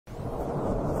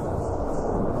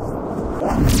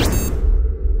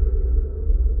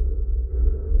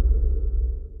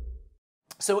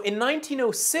So in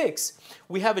 1906,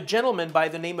 we have a gentleman by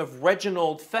the name of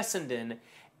Reginald Fessenden,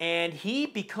 and he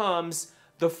becomes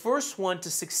the first one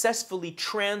to successfully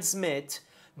transmit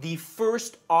the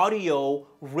first audio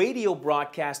radio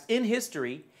broadcast in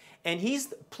history. And he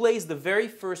plays the very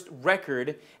first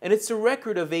record, and it's a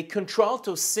record of a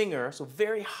contralto singer, so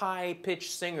very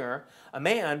high-pitched singer, a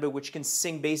man, but which can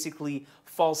sing basically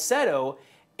falsetto.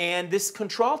 And this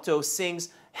contralto sings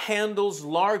Handel's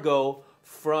Largo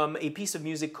from a piece of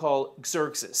music called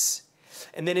Xerxes.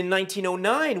 And then in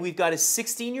 1909, we've got a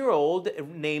 16-year-old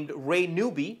named Ray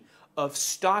Newby of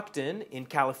Stockton in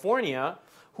California,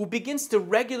 who begins to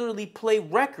regularly play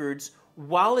records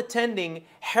while attending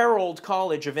Herald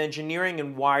College of Engineering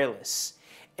and Wireless.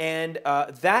 And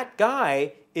that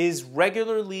guy is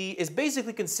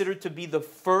basically considered to be the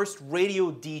first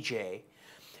radio DJ.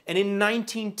 And in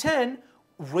 1910,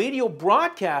 radio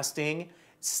broadcasting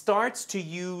starts to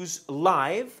use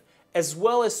live as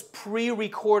well as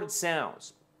pre-recorded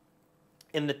sounds.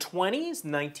 In the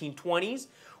 1920s,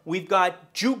 we've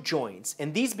got juke joints,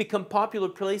 and these become popular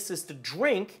places to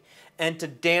drink and to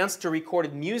dance to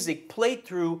recorded music played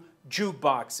through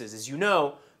jukeboxes. As you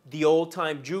know, the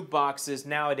old-time jukeboxes,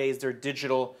 nowadays they're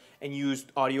digital and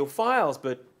used audio files,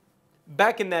 but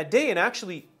back in that day, and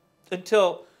actually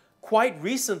until quite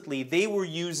recently, they were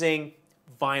using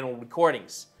vinyl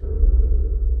recordings.